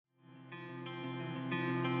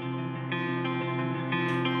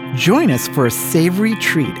Join us for a savory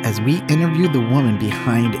treat as we interview the woman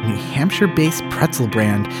behind New Hampshire-based pretzel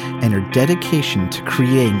brand and her dedication to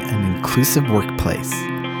creating an inclusive workplace.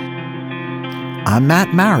 I'm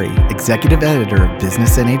Matt Mowry, Executive Editor of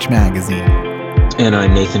Business NH Magazine. And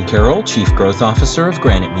I'm Nathan Carroll, Chief Growth Officer of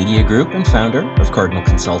Granite Media Group and founder of Cardinal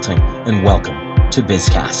Consulting. And welcome to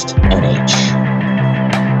BizCast NH.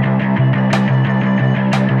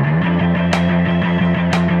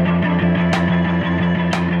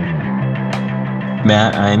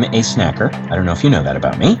 Matt, I'm a snacker. I don't know if you know that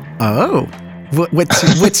about me. Oh,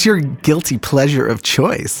 what's your guilty pleasure of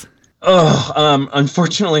choice?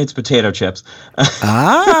 Unfortunately, it's potato chips.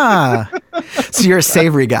 So you're a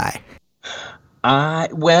savory guy.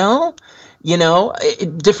 Well, you know,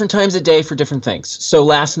 different times of day for different things. So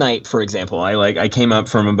last night, for example, I came up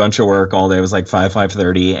from a bunch of work all day. It was like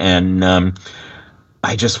 5:30, and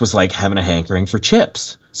I just was like having a hankering for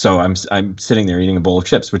chips. So I'm sitting there eating a bowl of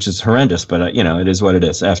chips, which is horrendous, but you know, it is what it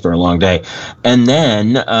is after a long day. And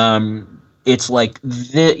then it's like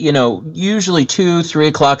usually 2-3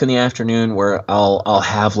 o'clock in the afternoon where I'll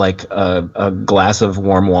have like a glass of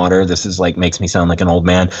warm water. This is like makes me sound like an old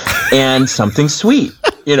man, and something sweet,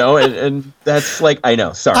 you know, and that's like, I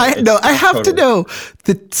know. Sorry, I have to know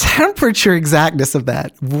the temperature exactness of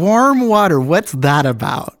that warm water. What's that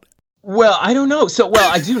about? Well, I don't know.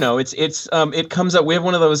 I do know. It comes up. We have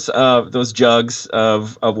one of those jugs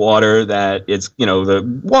of water that it's, you know, the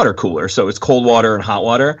water cooler. So it's cold water and hot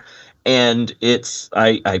water. And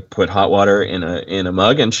I put hot water in a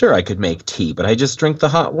mug, and sure, I could make tea, but I just drink the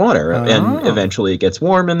hot water, and eventually it gets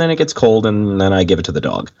warm, and then it gets cold, and then I give it to the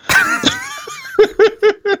dog.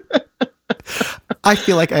 I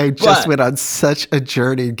feel like I just went on such a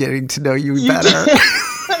journey getting to know you better.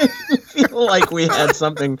 I feel like we had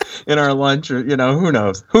something in our lunch, or, you know, who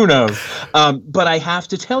knows? But I have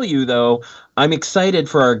to tell you, though, I'm excited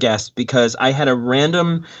for our guest because I had a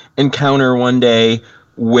random encounter one day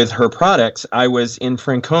with her products. I was in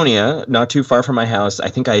Franconia, not too far from my house. I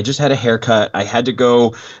think I had just had a haircut. I had to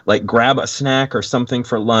go like grab a snack or something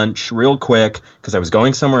for lunch real quick because I was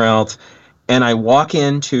going somewhere else. And I walk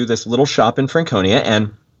into this little shop in Franconia,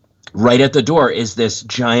 and right at the door is this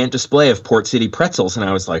giant display of Port City pretzels. And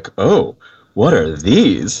I was like, oh, what are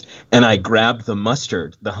these? And I grabbed the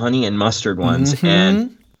honey and mustard ones.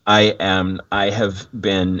 Mm-hmm. And I have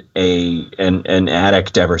been an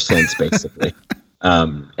addict ever since, basically.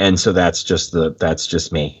 And so that's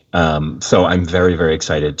just me. So I'm very, very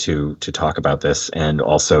excited to talk about this, and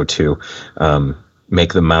also to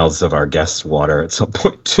make the mouths of our guests water at some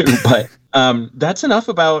point too. But that's enough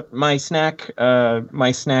about my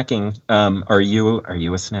snacking. Are you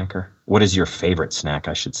a snacker? What is your favorite snack,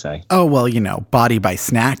 I should say? Oh, well, you know, body by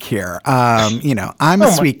snack here. You know, I'm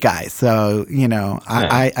a sweet guy. So, you know,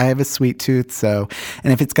 I have a sweet tooth. So,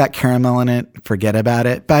 and if it's got caramel in it, forget about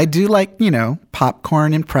it. But I do like, you know,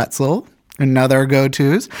 popcorn and pretzel, another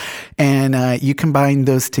go-tos. And you combine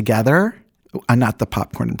those together. Not the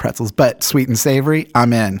popcorn and pretzels, but sweet and savory.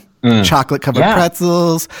 I'm in. Chocolate covered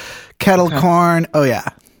pretzels, kettle corn. Oh, yeah.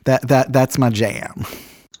 That's my jam.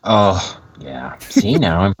 Oh, yeah. See,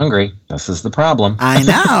 now I'm hungry. This is the problem. I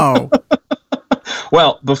know.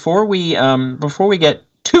 Well, before we get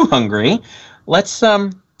too hungry, let's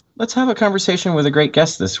have a conversation with a great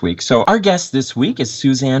guest this week. So our guest this week is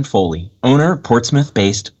Suzanne Foley, owner of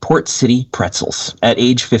Portsmouth-based Port City Pretzels. At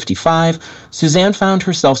age 55, Suzanne found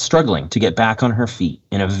herself struggling to get back on her feet.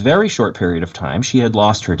 In a very short period of time, she had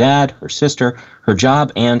lost her dad, her sister, her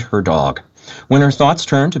job, and her dog. When her thoughts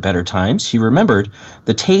turned to better times, she remembered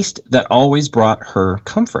the taste that always brought her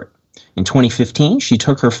comfort. In 2015, she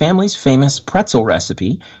took her family's famous pretzel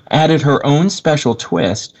recipe, added her own special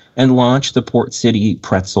twist, and launched the Port City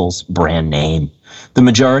Pretzels brand name. The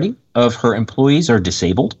majority of her employees are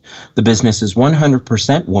disabled. The business is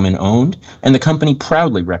 100% woman-owned, and the company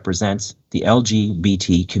proudly represents the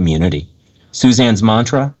LGBT community. Suzanne's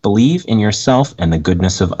mantra, believe in yourself and the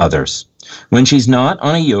goodness of others. When she's not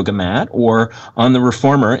on a yoga mat or on the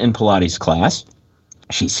reformer in Pilates class,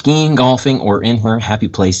 she's skiing, golfing, or in her happy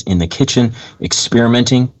place in the kitchen,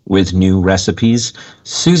 experimenting with new recipes.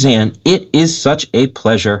 Suzanne, it is such a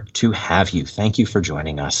pleasure to have you. Thank you for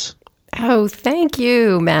joining us. Oh, thank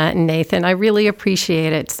you, Matt and Nathan. I really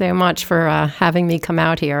appreciate it so much for having me come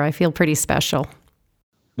out here. I feel pretty special.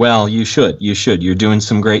 Well, you should. You're doing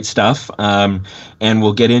some great stuff. And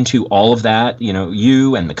we'll get into all of that, you know,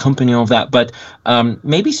 you and the company, all of that. But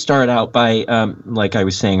maybe start out by, like I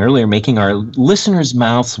was saying earlier, making our listeners'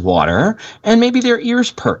 mouths water and maybe their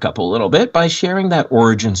ears perk up a little bit by sharing that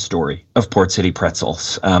origin story of Port City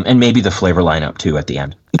Pretzels, and maybe the flavor lineup, too, at the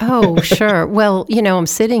end. Oh, sure. Well, I'm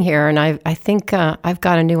sitting here and I think I've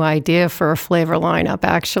got a new idea for a flavor lineup,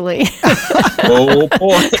 actually. Oh,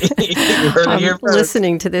 boy. You heard it here I'm first.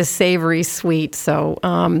 listening to this savory sweet. So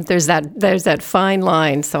there's that fine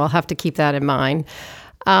line. So I'll have to keep that in mind.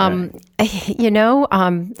 7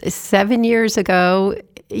 years ago,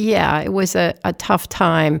 it was a tough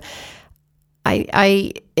time.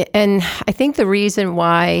 I think the reason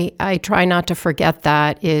why I try not to forget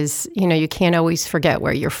that is, you can't always forget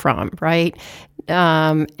where you're from, right?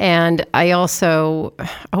 And I also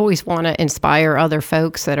always want to inspire other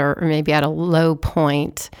folks that are maybe at a low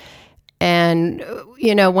point. And,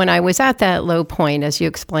 when I was at that low point, as you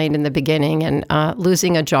explained in the beginning, and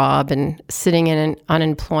losing a job and sitting in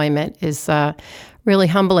unemployment is really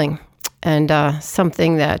humbling. And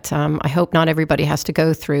something that I hope not everybody has to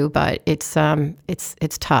go through, but it's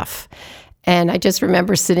tough. And I just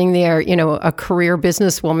remember sitting there, a career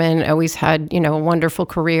businesswoman, always had, a wonderful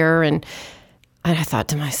career. And I thought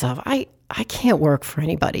to myself, I can't work for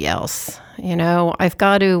anybody else. I've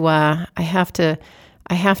got to,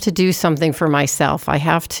 I have to do something for myself. I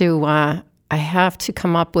have to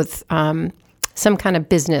come up with some kind of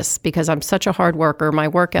business because I'm such a hard worker. My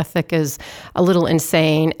work ethic is a little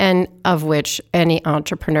insane, and of which any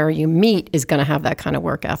entrepreneur you meet is going to have that kind of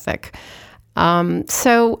work ethic.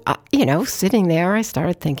 So, sitting there, I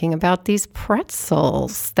started thinking about these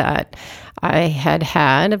pretzels that I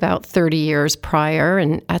had about 30 years prior.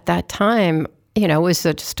 And at that time, it was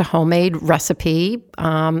just a homemade recipe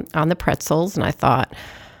on the pretzels. And I thought,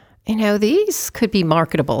 these could be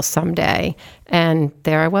marketable someday. And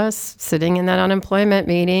there I was sitting in that unemployment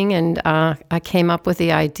meeting, and I came up with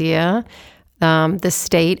the idea. The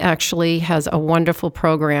state actually has a wonderful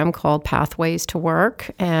program called Pathways to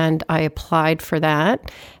Work, and I applied for that.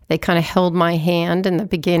 They kind of held my hand in the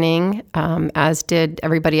beginning, as did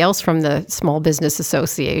everybody else from the Small Business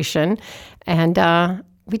Association. And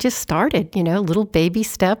we just started, little baby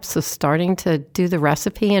steps of starting to do the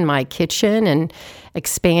recipe in my kitchen and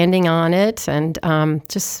expanding on it, and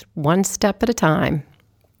just one step at a time.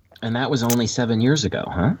 And that was only 7 years ago,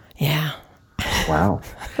 huh? Yeah. Wow.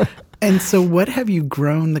 And so what have you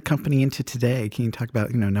grown the company into today? Can you talk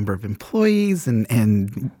about, number of employees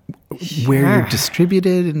and where you're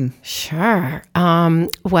distributed? And Sure.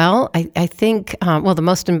 Well, I think, the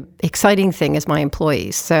most exciting thing is my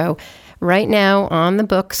employees. So right now on the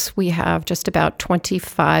books, we have just about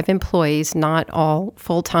 25 employees, not all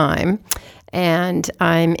full-time. And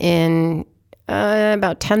I'm in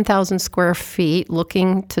about 10,000 square feet,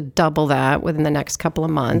 looking to double that within the next couple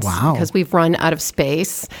of months. Wow. Because we've run out of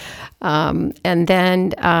space. And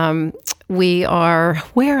then we are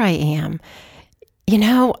where I am.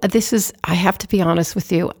 I have to be honest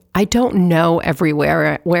with you, I don't know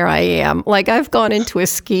everywhere where I am. Like, I've gone into a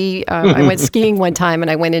ski, I went skiing one time,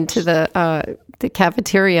 and I went into the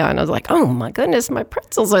cafeteria, and I was like, oh my goodness, my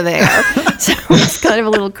pretzels are there. So it's kind of a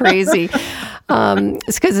little crazy.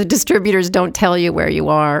 It's because the distributors don't tell you where you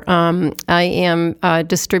are. I am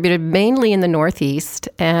distributed mainly in the Northeast,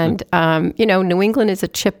 and New England is a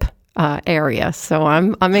chip area, so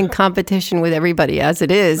I'm in competition with everybody as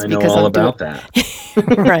it is. I know all about that.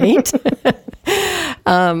 Right.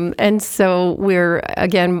 And so we're,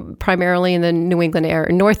 again, primarily in the New England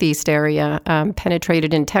area, Northeast area,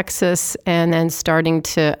 penetrated in Texas, and then starting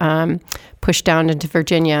to push down into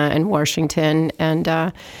Virginia and Washington,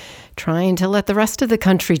 and trying to let the rest of the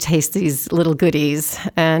country taste these little goodies.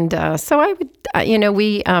 And so I would,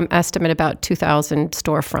 we estimate about 2,000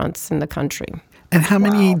 storefronts in the country. And how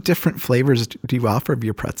many different flavors do you offer of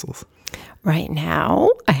your pretzels? Right now,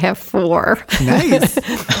 I have 4. Nice.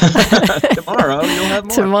 Tomorrow, you'll have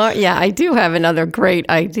more. Tomorrow, yeah, I do have another great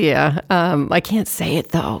idea. I can't say it,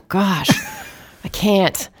 though. Gosh, I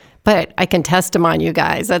can't. But I can test them on you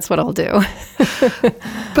guys. That's what I'll do.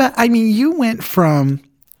 But, you went from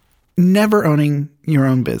never owning your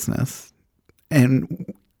own business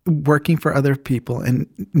and working for other people and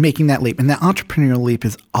making that leap. And that entrepreneurial leap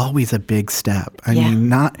is always a big step.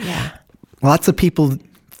 Lots of people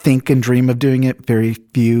think and dream of doing it. Very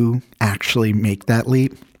few actually make that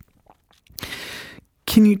leap.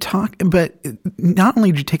 Can you talk, but not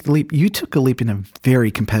only did you take the leap, you took a leap in a very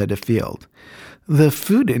competitive field. The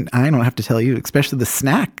food, and I don't have to tell you, especially the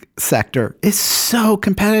snack sector, is so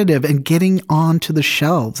competitive, and getting onto the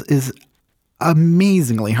shelves is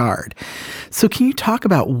amazingly hard. So can you talk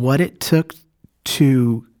about what it took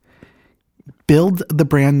to build the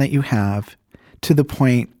brand that you have to the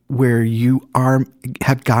point where you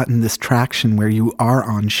have gotten this traction where you are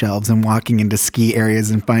on shelves and walking into ski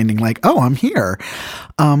areas and finding like, oh, I'm here.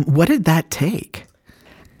 What did that take?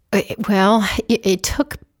 Well, it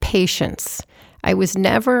took patience. I was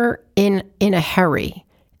never in a hurry.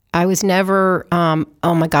 I was never, oh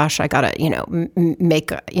my gosh, I gotta, make,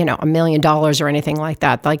 $1 million or anything like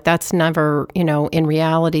that. Like that's never, in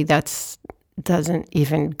reality, doesn't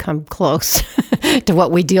even come close to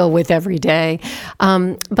what we deal with every day.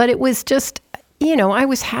 But it was just, I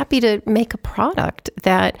was happy to make a product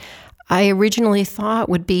that I originally thought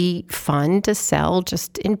would be fun to sell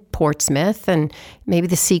just in Portsmouth and maybe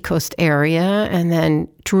the Seacoast area, and then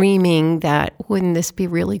dreaming that wouldn't this be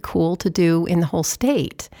really cool to do in the whole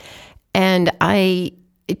state? And I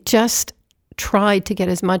just tried to get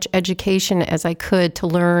as much education as I could to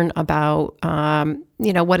learn about,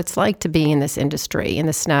 what it's like to be in this industry, in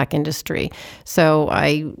the snack industry. So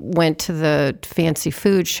I went to the Fancy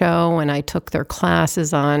Food Show and I took their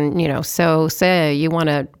classes on, so say you want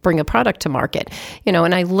to bring a product to market,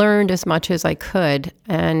 and I learned as much as I could.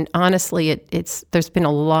 And honestly, there's been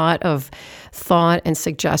a lot of thought and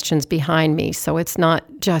suggestions behind me. So it's not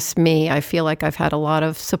just me. I feel like I've had a lot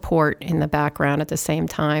of support in the background at the same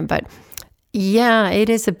time. But yeah, it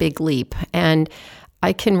is a big leap. And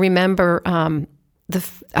I can remember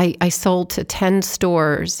I sold to 10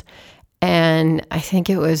 stores, and I think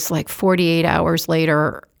it was like 48 hours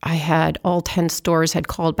later, I had all 10 stores had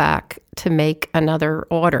called back to make another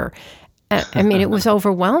order. I mean, it was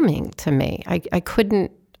overwhelming to me. I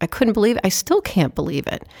couldn't believe it. I still can't believe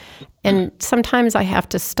it. And sometimes I have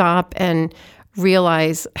to stop and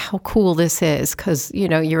realize how cool this is, because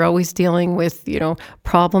you're always dealing with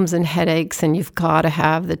problems and headaches, and you've got to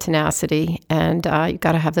have the tenacity, and you've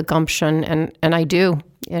got to have the gumption, and I do,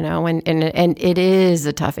 and it is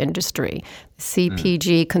a tough industry.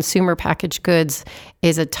 CPG, consumer packaged goods,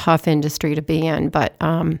 is a tough industry to be in, but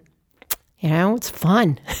it's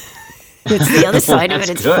fun. It's the other side of it.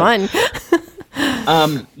 It's good. Fun.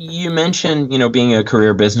 You mentioned, being a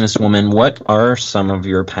career businesswoman. What are some of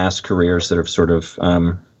your past careers that have sort of,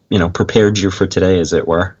 prepared you for today, as it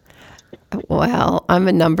were? Well, I'm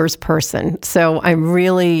a numbers person, so I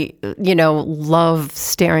really, love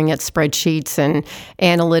staring at spreadsheets and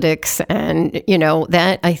analytics, and,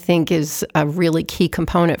 that I think is a really key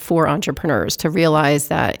component for entrepreneurs to realize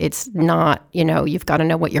that it's not, you've got to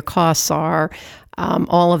know what your costs are,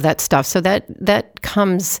 all of that stuff. So that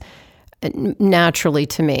comes naturally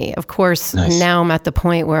to me. Of course, nice. Now I'm at the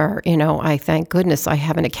point where, I thank goodness I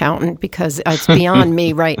have an accountant, because it's beyond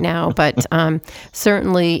me right now. But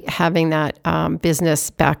certainly having that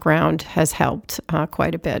business background has helped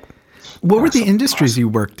quite a bit. What were the industries you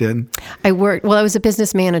worked in? I was a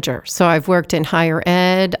business manager. So I've worked in higher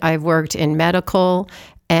ed, I've worked in medical,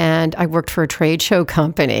 and I worked for a trade show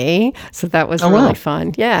company. So that was really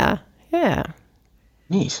fun. Yeah.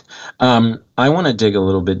 Neat. I want to dig a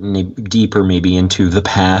little bit deeper, maybe into the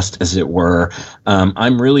past, as it were.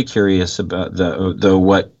 I'm really curious about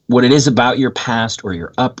what it is about your past, or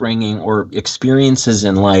your upbringing, or experiences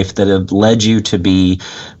in life that have led you to be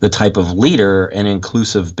the type of leader and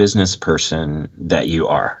inclusive business person that you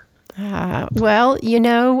are. Well,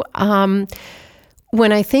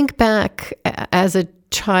 when I think back as a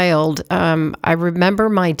child, I remember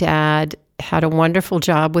my dad had a wonderful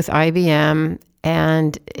job with IBM.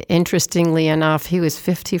 And interestingly enough, he was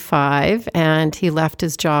 55 and he left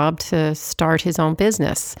his job to start his own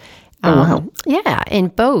business. Wow. Yeah, in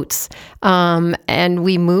boats. And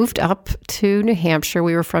we moved up to New Hampshire.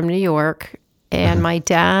 We were from New York. And my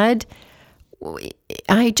dad,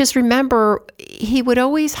 I just remember he would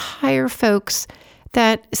always hire folks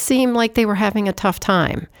that seemed like they were having a tough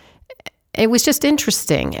time. It was just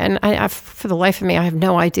interesting. And I, for the life of me, I have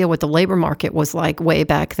no idea what the labor market was like way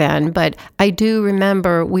back then. But I do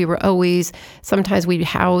remember sometimes we'd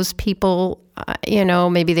house people,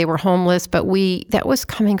 maybe they were homeless, but that was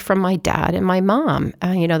coming from my dad and my mom,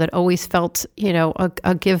 that always felt,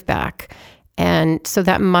 a give back. And so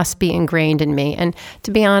that must be ingrained in me. And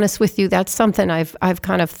to be honest with you, that's something I've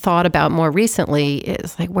kind of thought about more recently,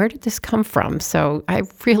 is like, where did this come from? So I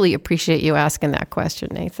really appreciate you asking that question,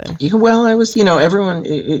 Nathan. Well, everyone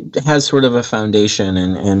it has sort of a foundation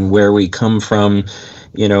and where we come from,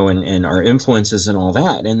 and our influences and all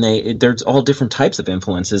that. And there's all different types of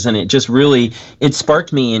influences. And it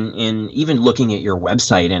sparked me in even looking at your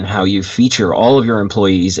website and how you feature all of your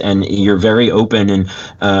employees, and you're very open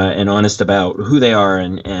and honest about who they are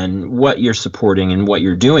and what you're supporting and what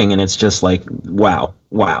you're doing. And it's just like, wow.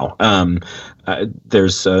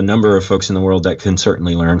 There's a number of folks in the world that can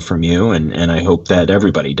certainly learn from you. And I hope that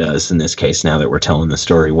everybody does in this case, now that we're telling the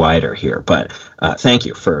story wider here. But thank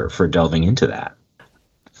you for delving into that.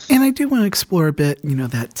 And I do want to explore a bit,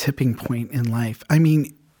 that tipping point in life. I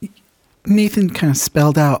mean, Nathan kind of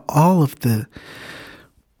spelled out all of the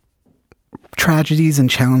tragedies and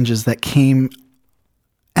challenges that came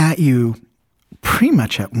at you pretty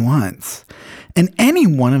much at once. And any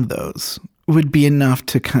one of those would be enough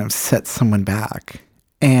to kind of set someone back.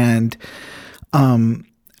 And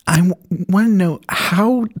I want to know,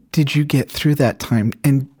 how did you get through that time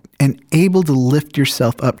and able to lift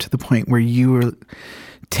yourself up to the point where you were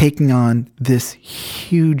taking on this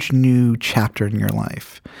huge new chapter in your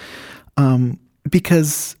life?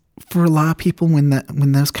 Because for a lot of people,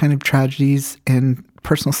 when those kind of tragedies and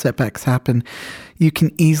personal setbacks happen, you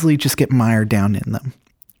can easily just get mired down in them,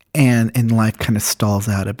 and life kind of stalls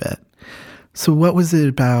out a bit. So what was it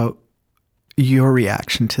about your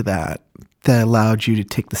reaction to that allowed you to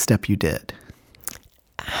take the step you did?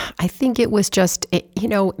 I think it was just,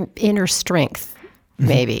 inner strength,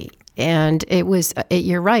 maybe. And it was,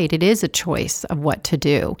 you're right, it is a choice of what to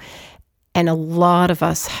do. And a lot of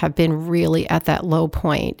us have been really at that low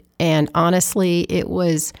point. And honestly, it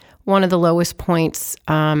was one of the lowest points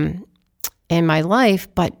in my life,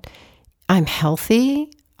 but I'm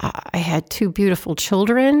healthy. I had 2 beautiful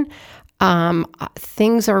children.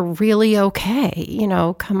 Things are really okay.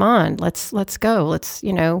 Come on, let's go. Let's,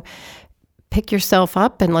 pick yourself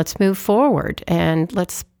up and let's move forward. And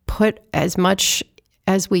let's put as much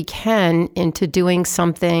as we can into doing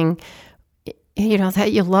something,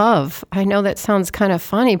 that you love. I know that sounds kind of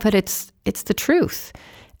funny, but it's the truth.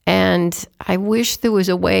 And I wish there was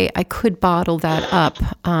a way I could bottle that up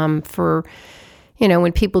for,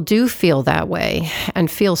 when people do feel that way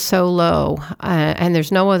and feel so low, and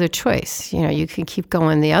there's no other choice. You can keep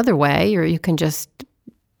going the other way, or you can just,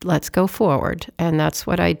 let's go forward. And that's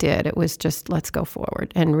what I did. It was just, let's go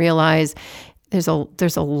forward and realize there's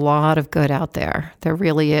a lot of good out there. There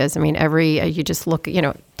really is. I mean, you just look,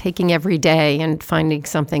 taking every day and finding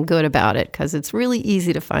something good about it, because it's really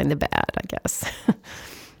easy to find the bad, I guess.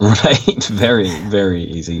 Right. Very, very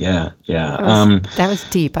easy. Yeah. Yeah. That was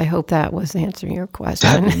deep. I hope that was answering your question.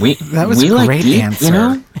 That was a great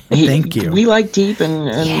answer. Thank you. We like deep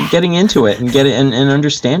and getting into it and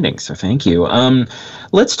understanding. So thank you.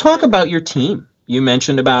 Let's talk about your team. You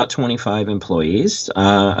mentioned about 25 employees,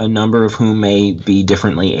 a number of whom may be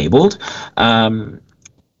differently abled.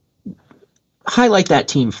 Highlight that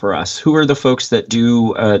team for us. Who are the folks that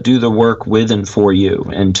do the work with and for you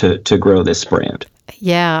and to grow this brand?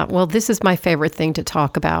 Yeah, well, this is my favorite thing to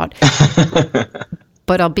talk about.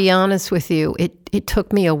 But I'll be honest with you, it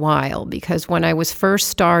took me a while, because when I was first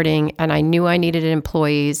starting and I knew I needed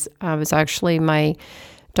employees, I was actually, my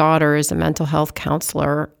daughter is a mental health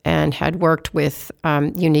counselor and had worked with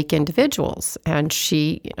unique individuals. And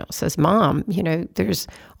she, says, Mom, there's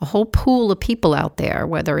a whole pool of people out there,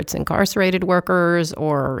 whether it's incarcerated workers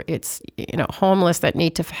or it's, homeless that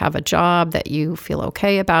need to have a job that you feel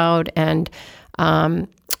okay about, and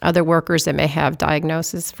other workers that may have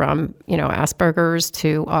diagnosis from, Asperger's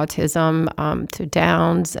to autism, to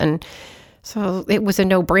Downs. And so it was a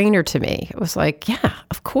no-brainer to me. It was like, yeah,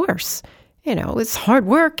 of course. It's hard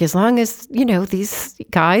work. As long as, these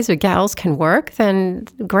guys or gals can work, then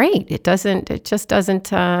great. It just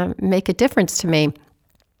doesn't make a difference to me.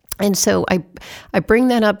 And so I bring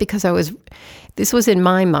that up because this was in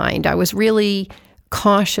my mind. I was really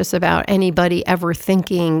cautious about anybody ever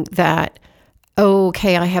thinking that, oh,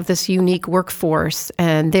 okay, I have this unique workforce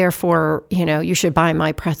and therefore, you should buy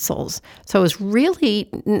my pretzels. So it was really,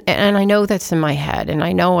 and I know that's in my head, and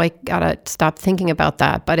I know I gotta stop thinking about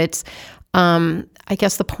that, but it's, I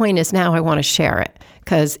guess the point is now I want to share it,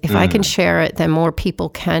 because if I can share it, then more people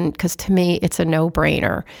can, because to me, it's a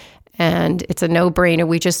no-brainer. And it's a no-brainer.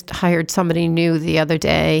 We just hired somebody new the other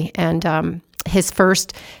day, and his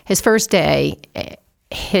first day,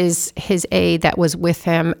 his aide that was with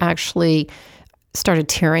him actually started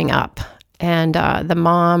tearing up. And the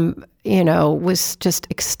mom, was just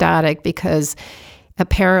ecstatic, because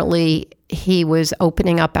apparently he was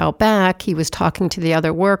opening up out back. He was talking to the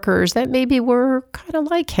other workers that maybe were kind of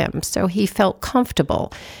like him. So he felt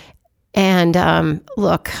comfortable. And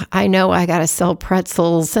look, I know I got to sell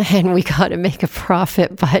pretzels and we got to make a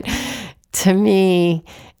profit. But to me,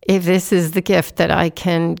 if this is the gift that I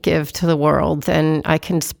can give to the world, then I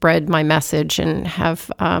can spread my message and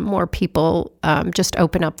have more people just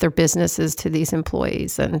open up their businesses to these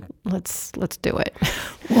employees, and let's do it.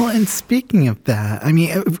 Well, and speaking of that, I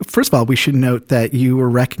mean, first of all, we should note that you were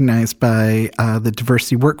recognized by the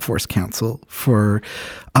Diversity Workforce Council for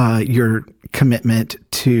your commitment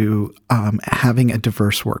to having a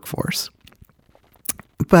diverse workforce.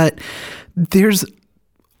 But there's,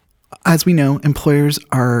 as we know, employers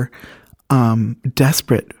are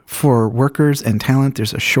desperate for workers and talent.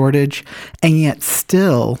 There's a shortage, and yet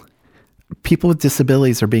still people with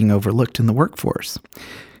disabilities are being overlooked in the workforce.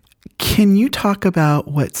 Can you talk about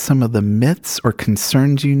what some of the myths or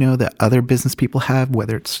concerns you know that other business people have,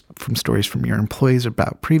 whether it's from stories from your employees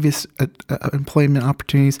about previous employment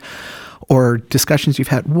opportunities or discussions you've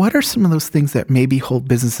had? What are some of those things that maybe hold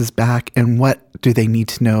businesses back, and what do they need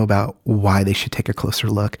to know about why they should take a closer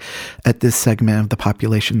look at this segment of the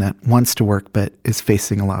population that wants to work but is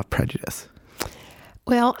facing a lot of prejudice?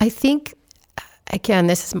 Well, I think, again,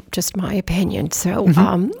 this is just my opinion. So,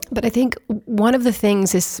 but I think one of the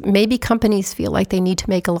things is maybe companies feel like they need to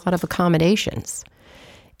make a lot of accommodations,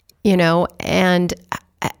 and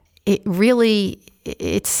it really,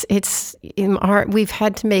 we've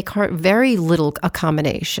had to make very little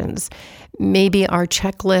accommodations. Maybe our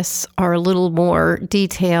checklists are a little more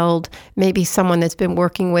detailed. Maybe someone that's been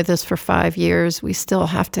working with us for 5 years, we still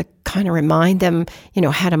have to kind of remind them,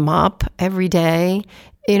 how to mop every day.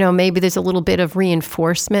 Maybe there's a little bit of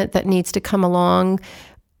reinforcement that needs to come along.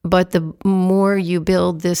 But the more you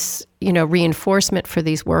build this, reinforcement for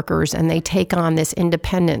these workers and they take on this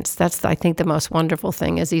independence, that's, I think, the most wonderful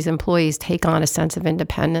thing is these employees take on a sense of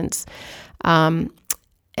independence and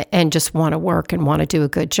just want to work and want to do a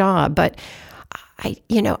good job. But I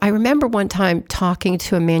remember one time talking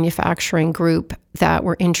to a manufacturing group that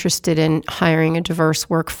were interested in hiring a diverse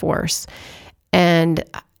workforce. And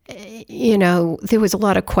there was a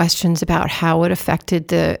lot of questions about how it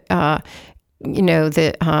affected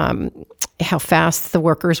how fast the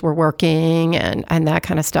workers were working and that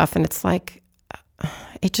kind of stuff. And it's like,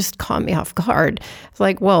 it just caught me off guard. It's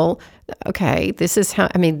like, well, okay, this is how,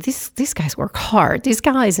 these guys work hard. These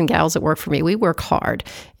guys and gals that work for me, we work hard.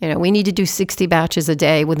 We need to do 60 batches a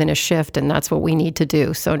day within a shift, and that's what we need to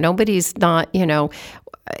do. So nobody's not,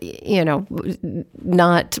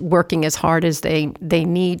 not working as hard as they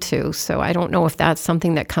need to. So I don't know if that's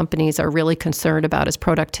something that companies are really concerned about is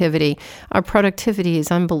productivity. Our productivity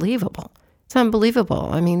is unbelievable. It's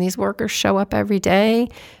unbelievable. These workers show up every day.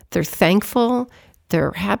 They're thankful.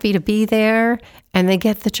 They're happy to be there, and they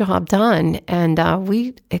get the job done. And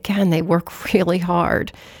they work really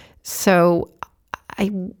hard. So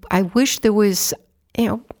I wish there was,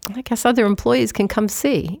 I guess other employees can come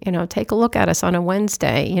see, take a look at us on a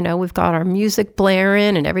Wednesday. We've got our music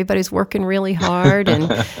blaring and everybody's working really hard and,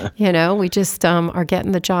 we just are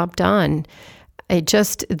getting the job done.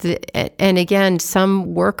 And again,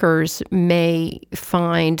 some workers may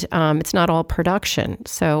find it's not all production.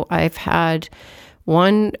 So I've had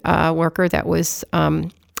one worker that was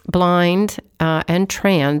blind and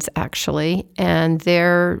trans, actually, and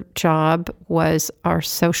their job was our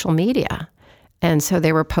social media. And so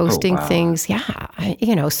they were posting things.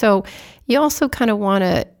 Yeah. So you also kind of want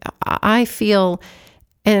to, I feel,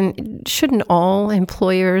 and shouldn't all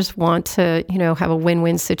employers want to, have a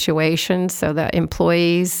win-win situation so that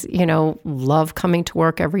employees, love coming to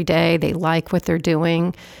work every day. They like what they're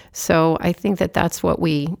doing. So I think that that's what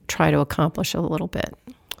we try to accomplish a little bit.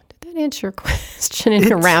 Did that answer your question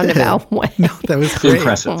in a roundabout way? No, that was great.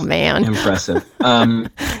 Impressive. Oh, man. Impressive.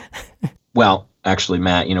 Well, actually,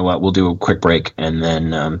 Matt, you know what? We'll do a quick break and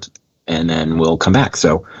then we'll come back.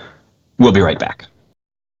 So we'll be right back.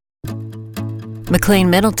 McLean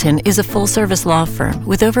Middleton is a full-service law firm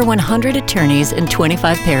with over 100 attorneys and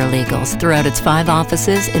 25 paralegals throughout its 5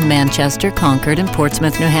 offices in Manchester, Concord, and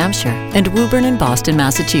Portsmouth, New Hampshire, and Woburn and Boston,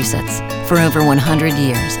 Massachusetts. For over 100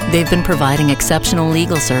 years, they've been providing exceptional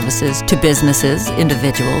legal services to businesses,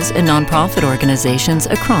 individuals, and nonprofit organizations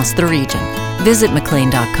across the region. Visit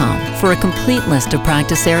McLean.com for a complete list of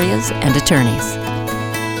practice areas and attorneys.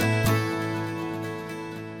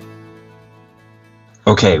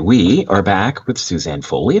 Okay, we are back with Suzanne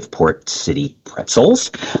Foley of Port City Pretzels.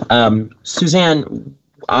 Suzanne,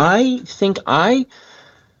 I think I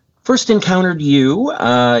first encountered you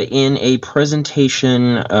in a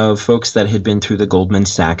presentation of folks that had been through the Goldman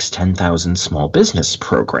Sachs 10,000 Small Business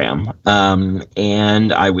Program.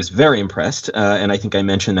 And I was very impressed. And I think I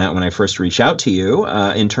mentioned that when I first reached out to you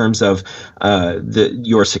in terms of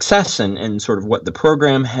your success and sort of what the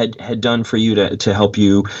program had done for you to help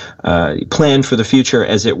you plan for the future,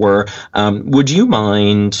 as it were. Would you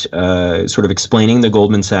mind sort of explaining the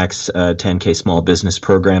Goldman Sachs 10K Small Business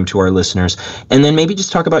Program to our listeners? And then maybe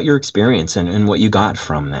just talk about your experience and what you got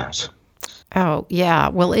from that. Oh, yeah.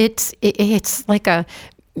 Well, it's like a,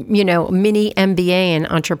 mini MBA in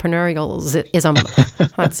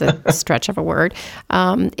entrepreneurialism. That's a stretch of a word.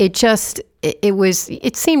 It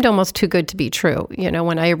seemed almost too good to be true.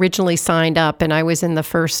 When I originally signed up and I was in the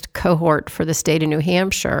first cohort for the state of New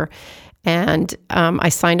Hampshire, and I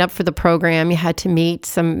signed up for the program. You had to meet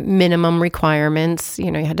some minimum requirements.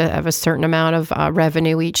 You had to have a certain amount of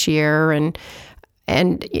revenue each year, and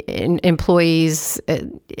employees.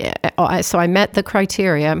 So I met the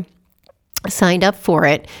criteria, signed up for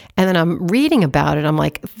it, and then I'm reading about it. I'm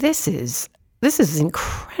like, this is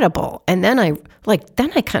incredible. And then I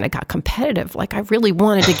kind of got competitive. Like I really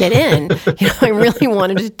wanted to get in. I really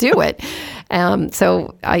wanted to do it.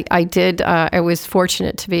 So I did. I was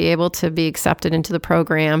fortunate to be able to be accepted into the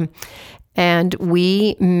program, and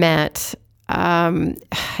we met. I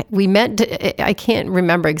can't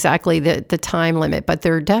remember exactly the time limit, but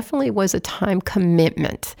there definitely was a time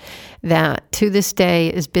commitment that to this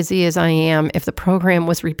day, as busy as I am, if the program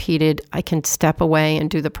was repeated, I can step away and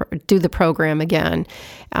do the program again.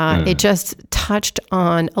 It just touched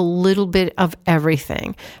on a little bit of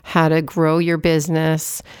everything, how to grow your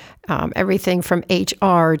business, everything from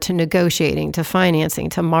HR to negotiating to financing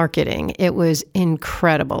to marketing. It was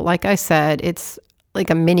incredible. Like I said, it's like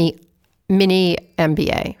a mini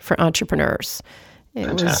MBA for entrepreneurs.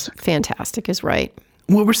 It was fantastic, is right.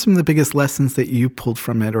 What were some of the biggest lessons that you pulled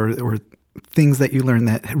from it, or things that you learned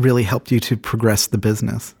that really helped you to progress the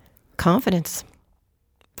business? Confidence.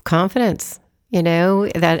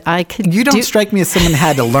 That I could You don't strike me as someone who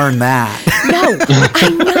had to learn that. No, I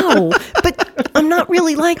know, but I'm not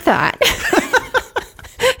really like that.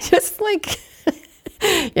 Just like...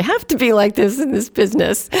 You have to be like this in this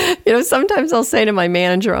business. Sometimes I'll say to my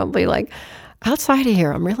manager, I'll be like, outside of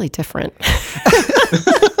here, I'm really different.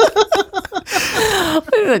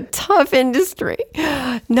 It's a tough industry.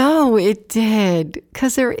 No, it did.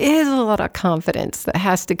 Because there is a lot of confidence that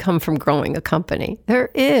has to come from growing a company. There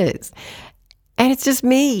is. And it's just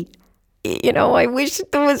me. I wish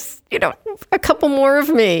there was, a couple more of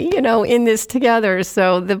me, in this together.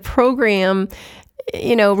 So the program...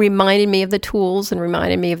 reminded me of the tools and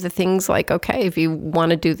reminded me of the things like, okay, if you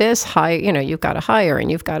want to do this, you've got to hire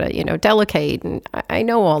and you've got to, delegate. And I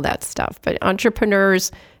know all that stuff, but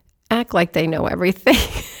entrepreneurs act like they know everything.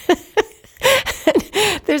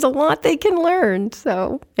 There's a lot they can learn.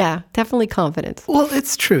 So yeah, definitely confidence. Well,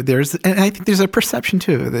 it's true. And I think there's a perception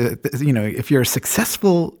too that, if you're a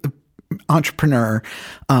successful entrepreneur,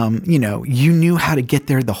 you knew how to get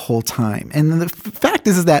there the whole time. And the fact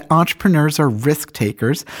is that entrepreneurs are risk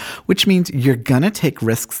takers, which means you're going to take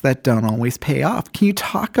risks that don't always pay off. Can you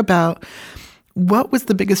talk about what was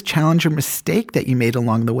the biggest challenge or mistake that you made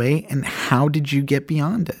along the way, and how did you get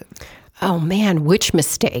beyond it? Oh man, which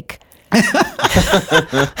mistake?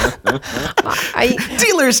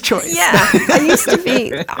 Dealer's choice. Yeah, I used to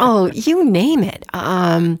be, you name it.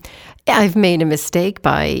 I've made a mistake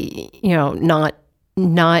by,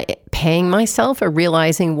 not paying myself or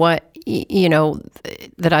realizing what,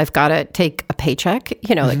 that I've got to take a paycheck,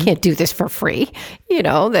 I can't do this for free,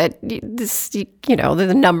 that this,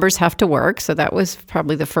 the numbers have to work. So that was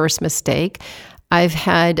probably the first mistake. I've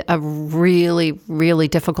had a really, really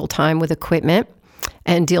difficult time with equipment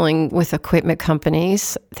and dealing with equipment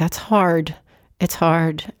companies. That's hard. It's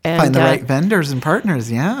hard. And, find the right vendors and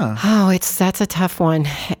partners, yeah. Oh, that's a tough one.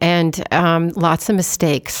 And lots of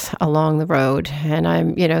mistakes along the road. And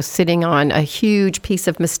I'm, sitting on a huge piece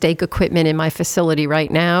of mistake equipment in my facility right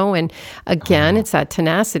now. And again, it's that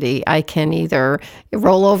tenacity. I can either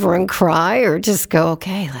roll over and cry or just go,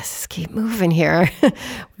 okay, let's just keep moving here.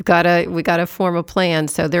 we gotta form a plan.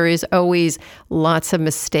 So there is always lots of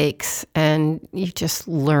mistakes, and you just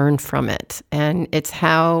learn from it. And it's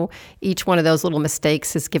how each one of those little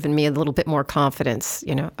mistakes has given me a little bit more confidence.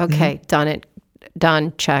 Okay,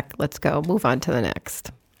 done, check, let's go, move on to the next.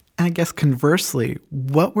 And I guess conversely,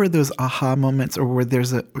 what were those aha moments, or were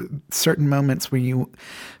there's certain moments where you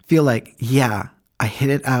feel like, yeah, I hit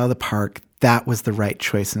it out of the park, that was the right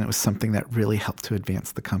choice, and it was something that really helped to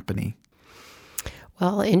advance the company?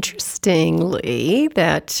 Well, interestingly,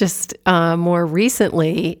 that just more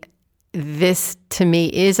recently, this to me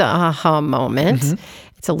is an aha moment. Mm-hmm.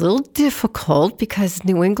 It's a little difficult because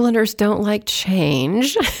New Englanders don't like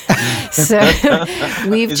change. So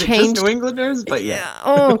we've changed. It just New Englanders? But yeah.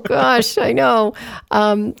 Oh, gosh, I know.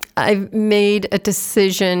 I've made a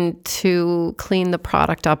decision to clean the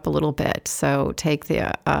product up a little bit. So take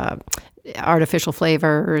the artificial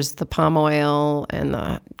flavors, the palm oil, and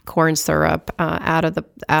the corn syrup out of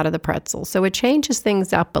the pretzel. So it changes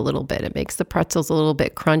things up a little bit. It makes the pretzels a little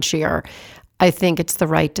bit crunchier. I think it's the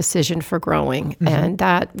right decision for growing. Mm-hmm. And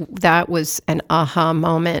that was an aha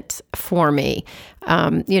moment for me.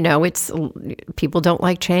 It's people don't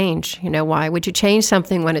like change. Why would you change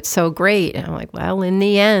something when it's so great? And I'm like, well, in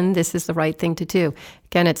the end, this is the right thing to do.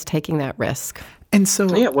 Again, it's taking that risk. And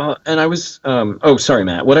so, yeah, well, and I was, sorry,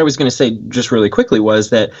 Matt. What I was going to say just really quickly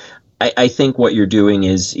was that I think what you're doing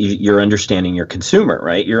is you're understanding your consumer,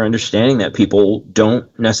 right? You're understanding that people don't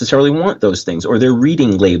necessarily want those things, or they're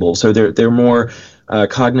reading labels, or they're more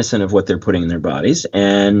cognizant of what they're putting in their bodies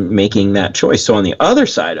and making that choice. So on the other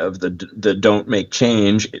side of the don't make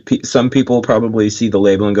change, some people probably see the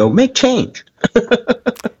label and go, make change.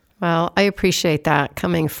 Well, I appreciate that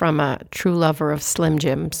coming from a true lover of Slim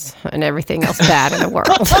Jims and everything else bad in the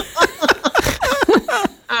world.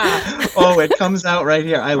 Oh, it comes out right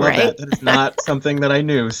here. I love that. That is not something that I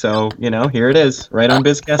knew. So, here it is, right on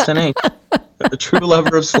Bizcast NA. A true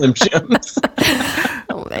lover of Slim Jims.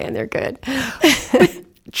 Oh, man, they're good. But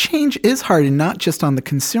change is hard, and not just on the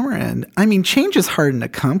consumer end. I mean, change is hard in a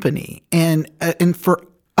company. And for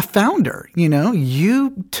a founder,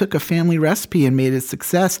 you took a family recipe and made it a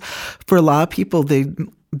success. For a lot of people,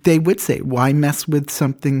 they would say, why mess with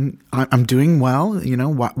something I'm doing well?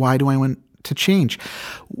 Why do I want to change?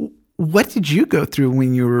 What did you go through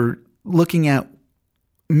when you were looking at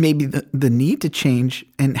maybe the need to change,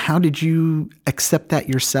 and how did you accept that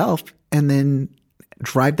yourself and then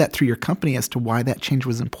drive that through your company as to why that change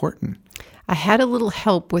was important? I had a little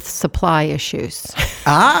help with supply issues.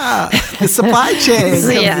 The supply chain.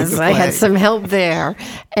 Yes, I had some help there.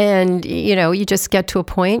 And, you just get to a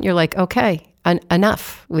point, you're like, okay,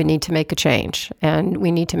 enough. We need to make a change. And we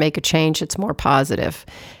need to make a change that's more positive.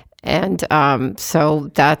 And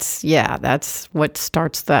so that's what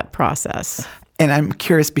starts that process. And I'm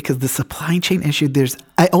curious because the supply chain issue, it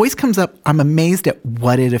always comes up. I'm amazed at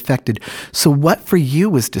what it affected. So what for you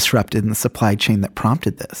was disrupted in the supply chain that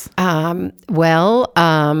prompted this? The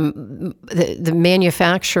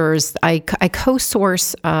manufacturers, I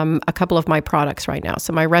co-source a couple of my products right now.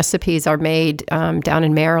 So my recipes are made down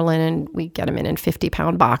in Maryland, and we get them in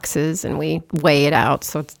 50-pound boxes, and we weigh it out.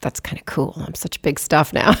 So that's kind of cool. I'm such big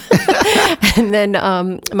stuff now. And then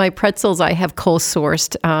my pretzels I have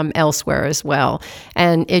co-sourced elsewhere as well.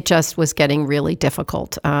 And it just was getting really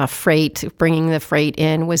difficult. Bringing the freight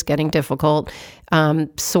in was getting difficult.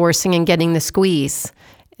 Sourcing and getting the squeeze.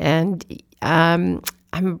 And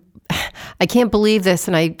I can't believe this,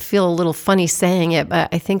 and I feel a little funny saying it, but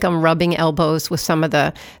I think I'm rubbing elbows with some of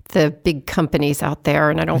the big companies out there,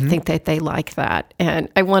 and I don't think that they like that. And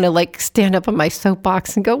I want to stand up on my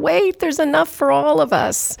soapbox and go, wait, there's enough for all of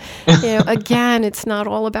us. Again, it's not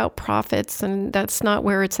all about profits, and that's not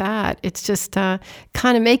where it's at. It's just kind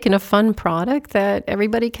of making a fun product that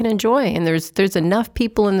everybody can enjoy, and there's enough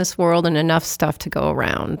people in this world and enough stuff to go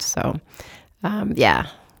around. So, yeah.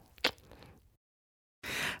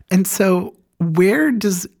 And so where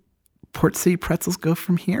does Port City Pretzels go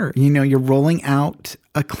from here? You're rolling out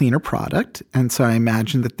a cleaner product. And so I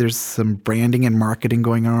imagine that there's some branding and marketing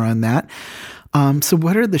going on around that. So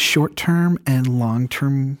what are the short-term and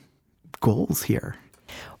long-term goals here?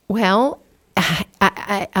 Well,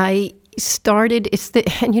 I started, this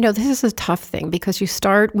is a tough thing because you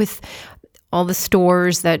start with all the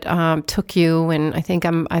stores that took you. And I think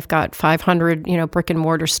I've got 500, brick and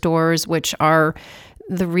mortar stores, which are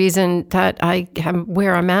the reason that I am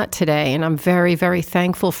where I'm at today. And I'm very, very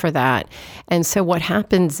thankful for that. And so what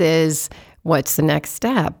happens is, what's the next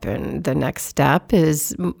step? And the next step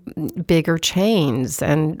is bigger chains.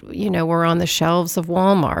 And, we're on the shelves of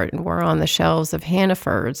Walmart, and we're on the shelves of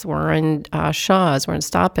Hannaford's. We're in Shaw's, we're in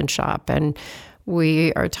Stop and Shop. And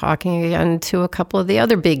we are talking again to a couple of the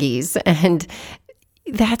other biggies. And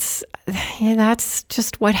that's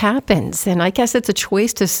just what happens. And I guess it's a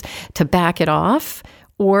choice to back it off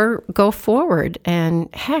or go forward. And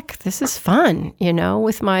heck, this is fun.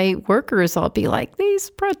 With my workers, I'll be like,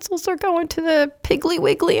 these pretzels are going to the Piggly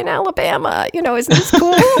Wiggly in Alabama. Isn't this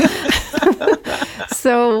cool?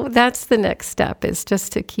 So that's the next step, is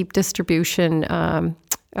just to keep distribution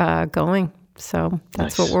going. So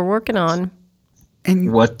that's what we're working on.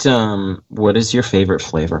 And what is your favorite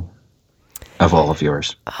flavor of all of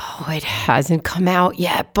yours? Oh, it hasn't come out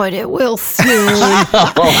yet, but it will soon.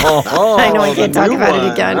 I know I can't talk about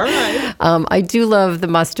it again. All right. I do love the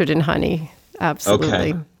mustard and honey. Absolutely.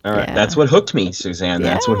 Okay. All right. Yeah. That's what hooked me, Suzanne.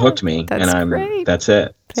 That's what hooked me. Great. That's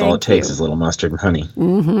it. That's all it takes is a little mustard and honey.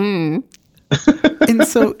 Mm-hmm. And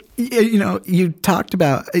so, you talked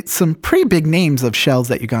about some pretty big names of shelves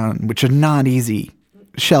that you got on, which are not easy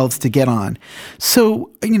shelves to get on.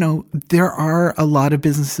 So, there are a lot of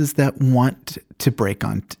businesses that want to break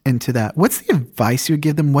on into that. What's the advice you would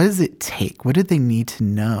give them? What does it take? What do they need to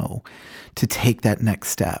know to take that next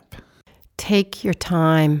step? Take your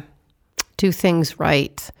time. Do things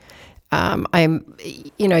right.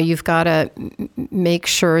 You've got to make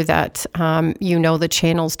sure that, the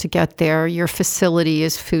channels to get there. Your facility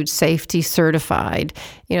is food safety certified.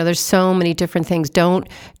 There's so many different things. Don't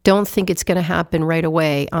think it's going to happen right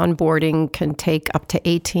away. Onboarding can take up to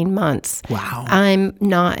 18 months. Wow. I'm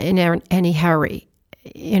not in any hurry.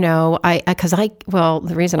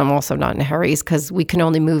 the reason I'm also not in a hurry is because we can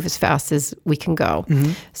only move as fast as we can go.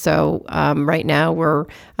 Mm-hmm. So right now we're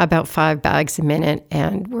about 5 bags a minute,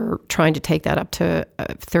 and we're trying to take that up to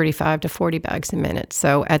 35 to 40 bags a minute.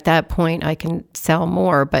 So at that point, I can sell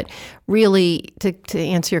more. But really, to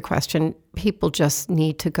answer your question, people just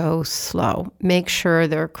need to go slow. Make sure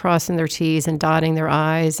they're crossing their T's and dotting their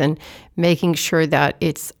I's, and making sure that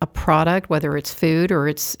it's a product, whether it's food or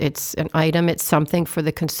it's an item, it's something for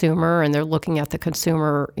the consumer, and they're looking at the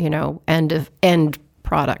consumer, end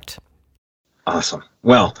product. Awesome.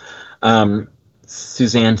 Well,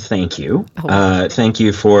 Suzanne, thank you. Thank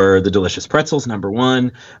you for the delicious pretzels, number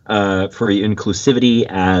one, for your inclusivity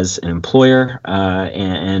as an employer,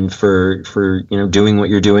 and for doing what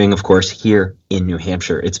you're doing, of course, here in New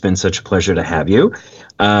Hampshire. It's been such a pleasure to have you.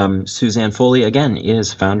 Suzanne Foley, again,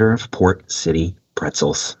 is founder of Port City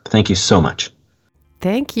Pretzels. Thank you so much.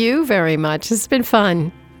 Thank you very much. It's been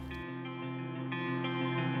fun.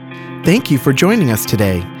 Thank you for joining us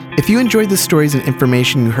today. If you enjoyed the stories and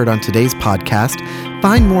information you heard on today's podcast,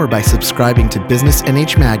 find more by subscribing to Business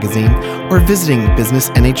NH Magazine or visiting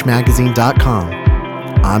businessnhmagazine.com.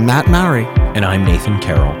 I'm Matt Mowry. And I'm Nathan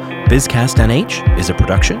Carroll. BizCast NH is a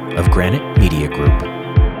production of Granite Media Group.